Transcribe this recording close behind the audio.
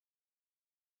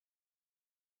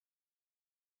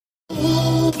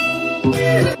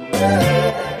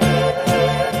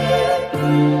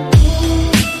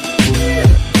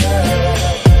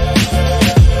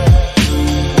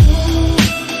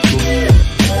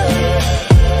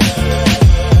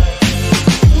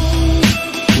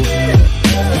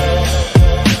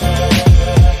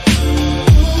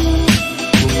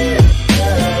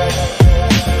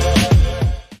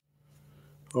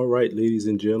ladies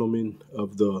and gentlemen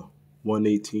of the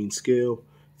 1/18 scale,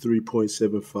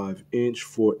 3.75 inch,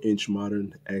 4-inch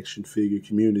modern action figure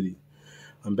community.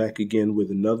 I'm back again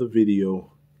with another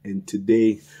video, and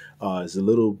today is a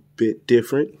little bit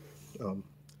different. I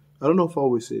don't know if I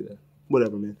always say that.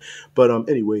 Whatever, man. But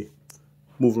anyway,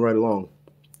 moving right along.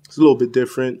 It's a little bit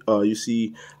different. You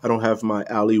see, I don't have my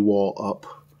alley wall up,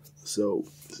 so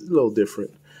it's a little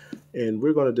different. And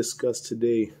we're going to discuss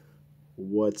today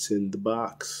what's in the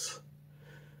box.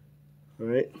 All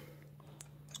right.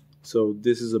 So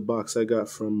this is a box I got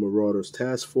from Marauders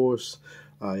Task Force.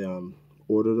 I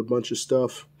ordered a bunch of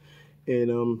stuff, and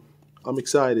I'm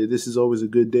excited. This is always a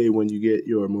good day when you get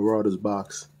your Marauders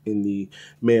box in the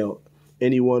mail.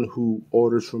 Anyone who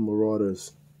orders from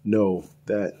Marauders know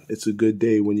that it's a good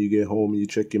day when you get home and you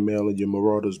check your mail and your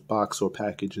Marauders box or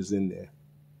package is in there.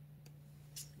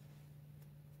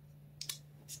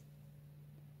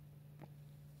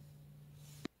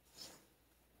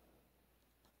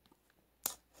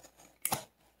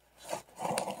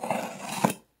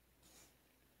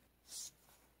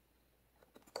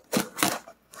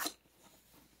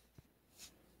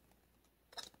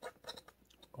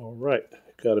 All right,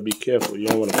 got to be careful. You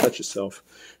don't want to cut yourself,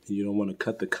 and you don't want to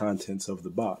cut the contents of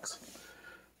the box.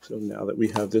 So now that we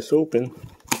have this open,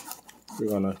 we're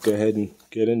going to go ahead and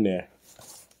get in there.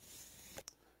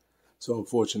 So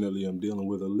unfortunately, I'm dealing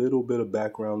with a little bit of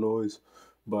background noise,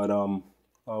 but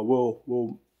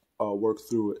we'll work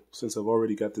through it. Since I've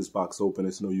already got this box open,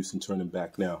 it's no use in turning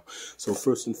back now. So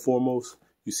first and foremost,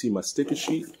 you see my sticker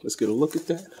sheet. Let's get a look at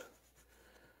that.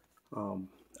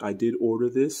 I did order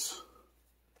this.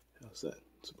 How's that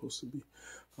supposed to be?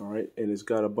 All right, and it's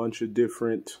got a bunch of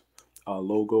different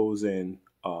logos and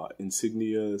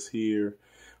insignias here.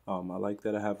 I like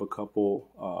that I have a couple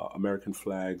American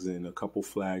flags and a couple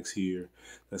flags here.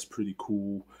 That's pretty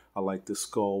cool. I like the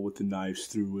skull with the knives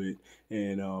through it,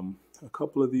 and a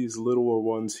couple of these littler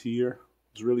ones here.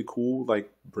 It's really cool,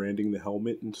 like branding the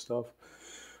helmet and stuff.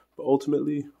 But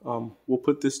ultimately, we'll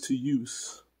put this to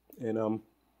use, and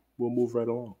we'll move right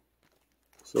along.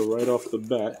 So right off the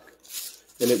bat,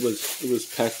 and it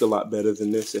was packed a lot better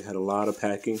than this. It had a lot of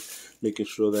packing, making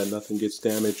sure that nothing gets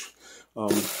damaged.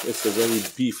 It's a very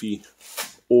beefy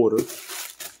order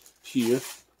here.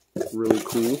 Really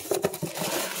cool.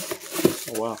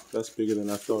 Oh wow, that's bigger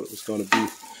than I thought it was going to be.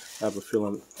 I have a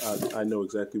feeling I know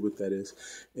exactly what that is.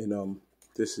 And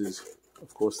this is,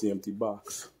 of course, the empty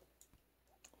box.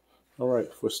 All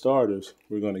right, for starters,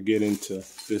 we're going to get into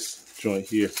this joint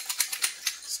here.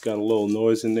 It's got a little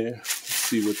noise in there. Let's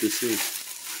see what this is.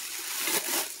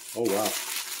 Oh wow.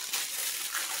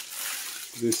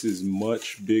 This is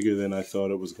much bigger than I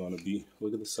thought it was going to be.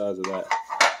 Look at the size of that.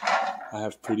 I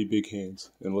have pretty big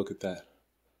hands, and look at that.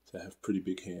 I have pretty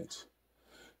big hands.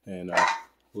 And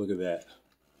look at that.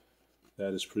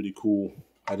 That is pretty cool.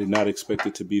 I did not expect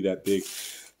it to be that big.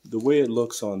 The way it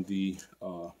looks on the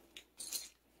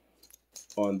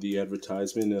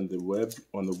advertisement and the web,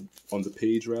 on the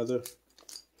page rather,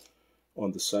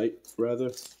 on the site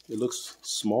rather, it looks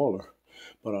smaller.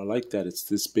 But I like that it's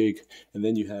this big. And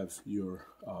then you have your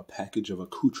package of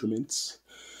accoutrements,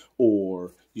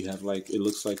 or you have, like, it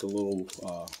looks like a little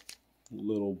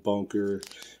bunker,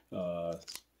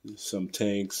 some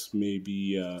tanks,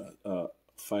 maybe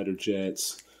fighter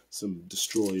jets, some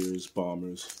destroyers,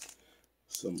 bombers,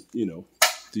 some, you know,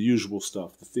 the usual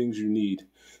stuff, the things you need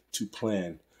to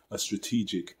plan a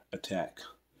strategic attack,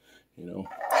 you know.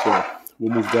 So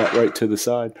we'll move that right to the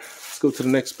side. Let's go to the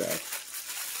next bag.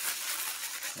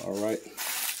 All right,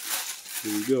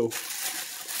 here we go.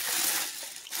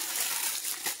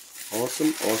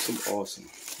 Awesome, awesome, awesome.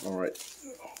 All right,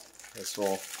 that's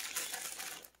all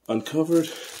uncovered.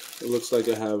 It looks like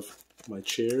I have my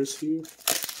chairs here,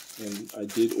 and I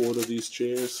did order these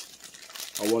chairs.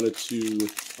 I wanted to,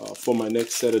 for my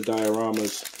next set of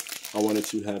dioramas, I wanted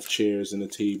to have chairs and a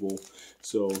table.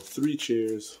 So 3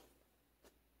 chairs.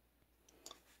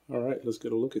 All right, let's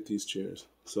get a look at these chairs.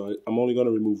 So I'm only going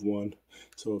to remove one.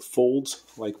 So it folds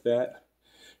like that,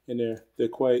 and they're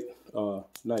quite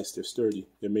nice. They're sturdy.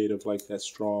 They're made of like that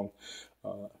strong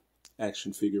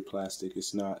action figure plastic.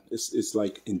 It's not. It's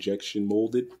like injection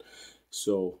molded,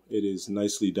 so it is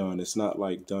nicely done. It's not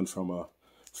like done from a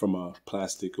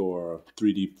plastic or a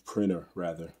 3D printer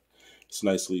rather. It's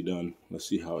nicely done. Let's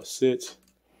see how it sits.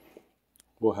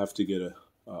 We'll have to get a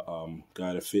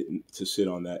guy to sit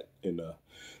on that in a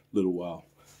little while,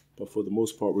 but for the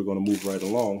most part we're going to move right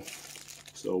along.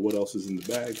 So what else is in the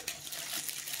bag?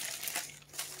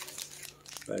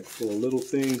 Bag full of little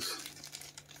things.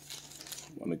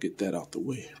 I want to get that out the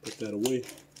way, put that away.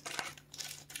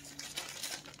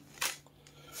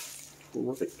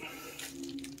 All right,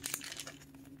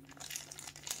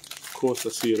 course, I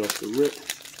see it off the rip.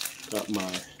 Got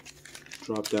my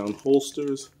drop-down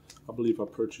holsters. I believe I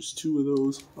purchased 2 of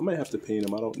those. I might have to paint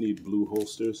them. I don't need blue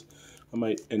holsters. I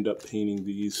might end up painting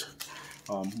these.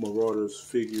 Marauders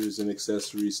figures and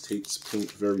accessories takes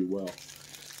paint very well.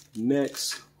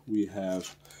 Next, we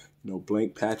have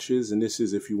blank patches, and this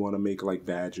is if you want to make like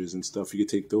badges and stuff. You could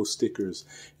take those stickers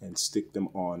and stick them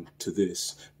on to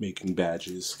this, making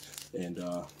badges and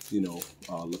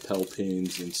lapel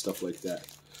pins and stuff like that.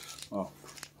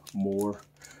 More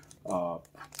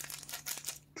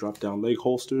drop down leg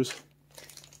holsters,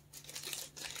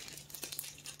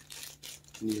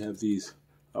 and you have these.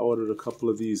 I ordered a couple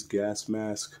of these gas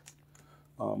mask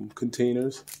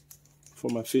containers for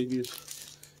my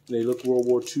figures. And they look World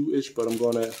War II-ish, but I'm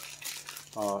gonna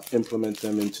implement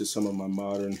them into some of my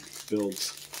modern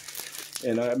builds.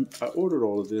 And I ordered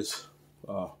all of this.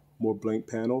 More blank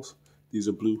panels. These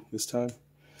are blue this time.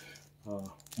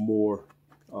 More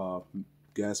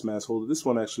gas mask holder. This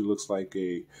one actually looks like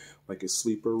a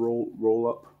sleeper roll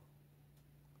up.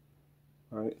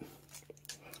 All right.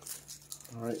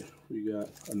 We got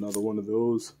another one of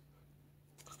those.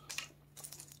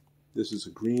 This is a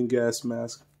green gas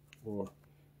mask, or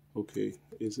okay,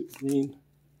 is it green?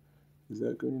 Is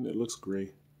that green? It looks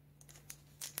gray,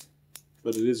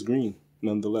 but it is green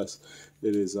nonetheless.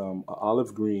 It is an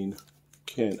olive green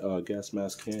gas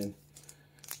mask can,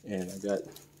 and I got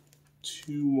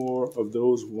 2 more of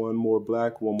those. 1 more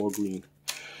black, 1 more green.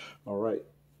 All right,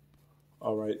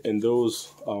 and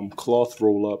those cloth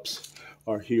roll-ups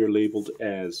are here labeled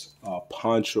as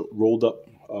poncho roll-ups.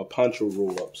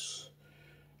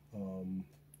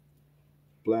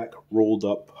 Black rolled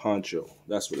up poncho.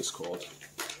 That's what it's called.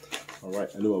 All right,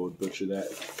 I knew I would butcher that.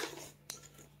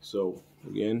 So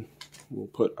again, we'll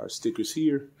put our stickers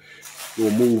here.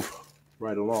 We'll move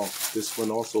right along. This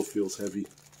one also feels heavy.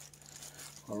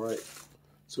 All right.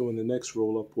 So in the next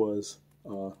roll-up was,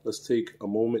 let's take a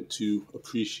moment to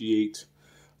appreciate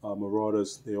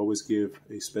Marauders. They always give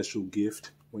a special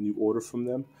gift when you order from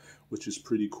them, which is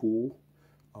pretty cool.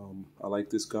 I like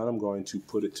this gun. I'm going to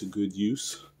put it to good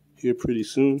use here pretty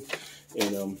soon.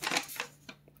 And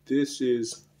this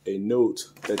is a note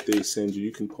that they send you.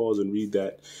 You can pause and read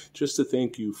that just to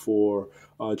thank you for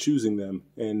choosing them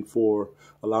and for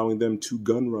allowing them to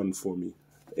gun run for me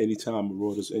anytime,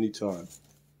 Marauders, anytime.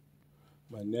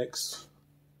 My next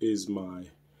is my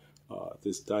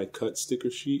this die cut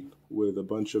sticker sheet with a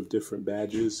bunch of different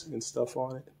badges and stuff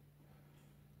on it.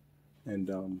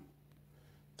 And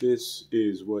this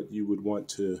is what you would want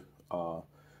to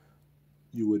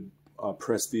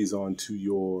press these onto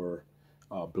your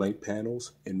blank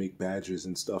panels and make badges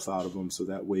and stuff out of them, so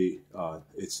that way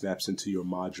it snaps into your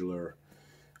modular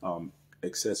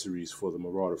accessories for the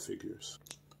Marauder figures.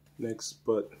 Next,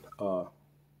 but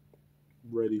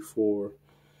ready for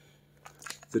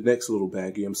the next little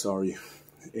baggie, I'm sorry,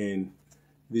 and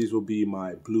these will be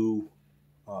my blue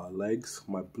legs,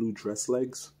 my blue dress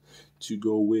legs, to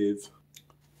go with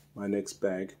my next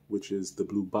bag, which is the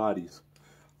blue bodies.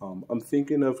 I'm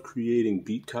thinking of creating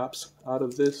beat cops out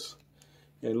of this.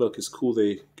 And look, it's cool.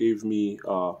 They gave me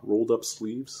rolled up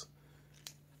sleeves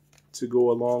to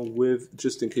go along with,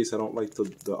 just in case I don't like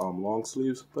the long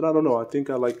sleeves. But I don't know. I think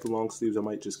I like the long sleeves. I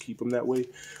might just keep them that way.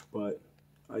 But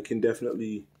I can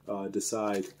definitely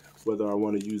decide whether I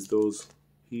want to use those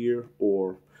here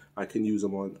or I can use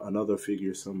them on another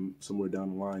figure somewhere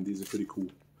down the line. These are pretty cool.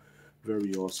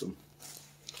 Very awesome.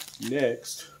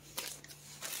 Next,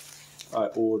 I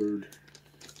ordered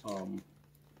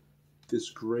this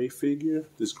gray figure,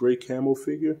 this gray camo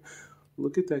figure.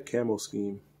 Look at that camo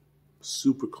scheme.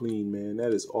 Super clean, man.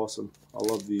 That is awesome. I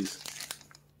love these.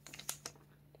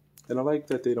 And I like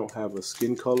that they don't have a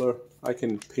skin color. I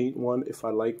can paint one if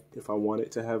I want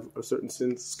it to have a certain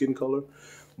skin color.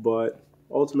 But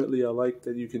ultimately, I like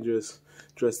that you can just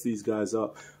dress these guys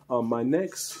up. My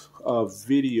next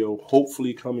video,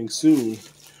 hopefully coming soon,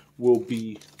 will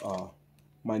be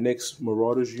my next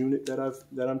Marauders unit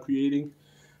that I'm creating.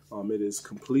 It is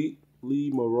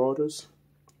completely Marauders.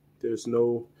 There's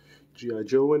no G.I.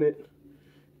 Joe in it,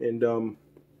 and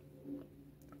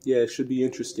yeah, it should be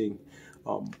interesting.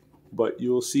 But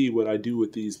you'll see what I do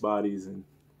with these bodies and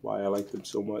why I like them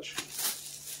so much.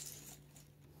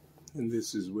 And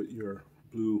this is what your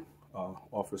blue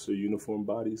officer uniform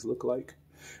bodies look like.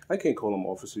 I can't call them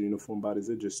officer uniform bodies.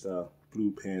 They're just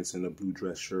blue pants and a blue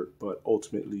dress shirt. But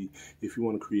ultimately, if you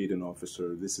want to create an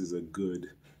officer, this is a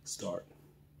good start,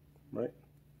 right?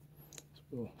 So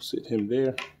we'll sit him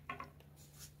there.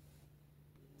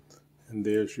 And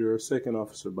there's your second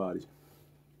officer body.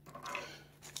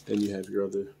 Then you have your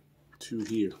other 2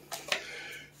 here.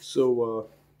 So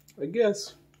I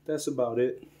guess that's about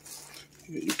it.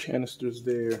 Your canisters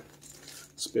there,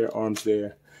 spare arms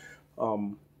there.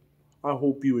 I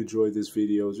hope you enjoyed this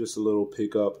video. Just a little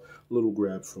pickup, a little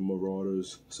grab from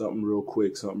Marauders. Something real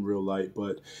quick, something real light.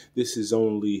 But this is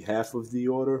only half of the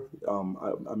order.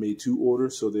 I made 2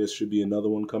 orders, so there should be another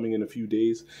one coming in a few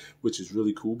days, which is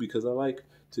really cool because I like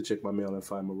to check my mail and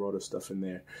find Marauder stuff in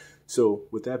there. So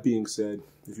with that being said,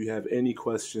 if you have any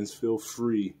questions, feel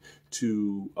free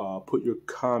to put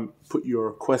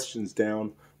your questions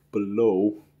down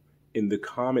below in the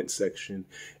comment section,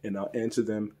 and I'll answer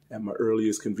them at my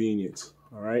earliest convenience.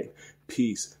 All right?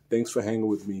 Peace. Thanks for hanging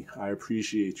with me. I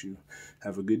appreciate you.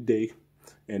 Have a good day,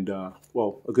 and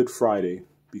well, a good Friday,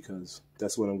 because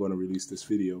that's when I'm going to release this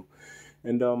video.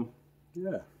 And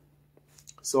yeah,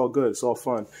 it's all good. It's all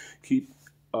fun. Keep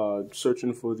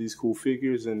searching for these cool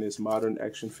figures in this modern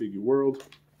action figure world,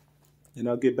 and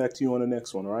I'll get back to you on the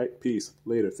next one. All right? Peace.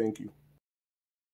 Later. Thank you.